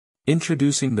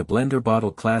Introducing the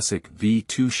BlenderBottle Classic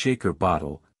V2 Shaker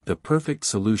Bottle, the perfect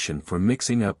solution for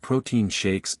mixing up protein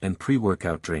shakes and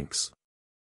pre-workout drinks.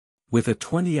 With a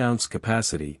 20-ounce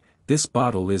capacity, this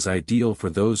bottle is ideal for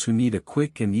those who need a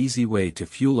quick and easy way to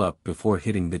fuel up before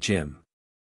hitting the gym.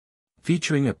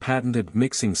 Featuring a patented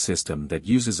mixing system that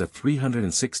uses a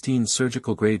 316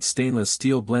 surgical-grade stainless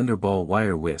steel BlenderBall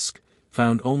wire whisk,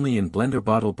 found only in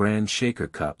BlenderBottle brand shaker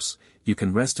cups, you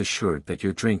can rest assured that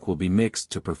your drink will be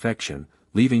mixed to perfection,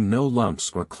 leaving no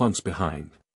lumps or clumps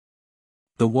behind.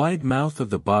 The wide mouth of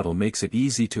the bottle makes it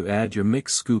easy to add your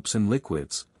mixed scoops and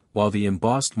liquids, while the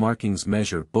embossed markings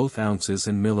measure both ounces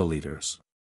and milliliters.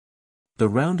 The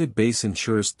rounded base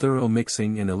ensures thorough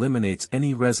mixing and eliminates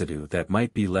any residue that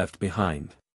might be left behind.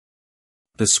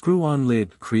 The screw-on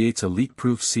lid creates a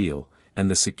leak-proof seal,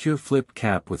 and the secure flip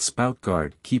cap with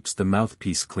SpoutGuard keeps the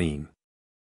mouthpiece clean.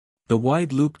 The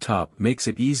wide loop top makes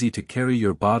it easy to carry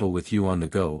your bottle with you on the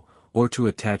go, or to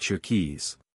attach your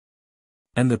keys.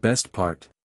 And the best part?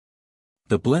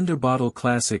 The BlenderBottle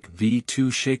Classic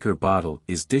V2 Shaker Bottle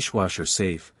is dishwasher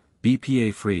safe,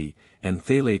 BPA free, and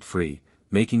phthalate free,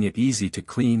 making it easy to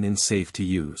clean and safe to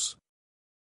use.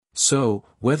 So,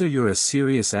 whether you're a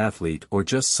serious athlete or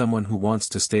just someone who wants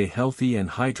to stay healthy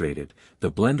and hydrated,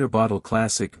 the BlenderBottle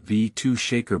Classic V2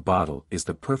 Shaker Bottle is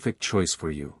the perfect choice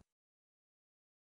for you.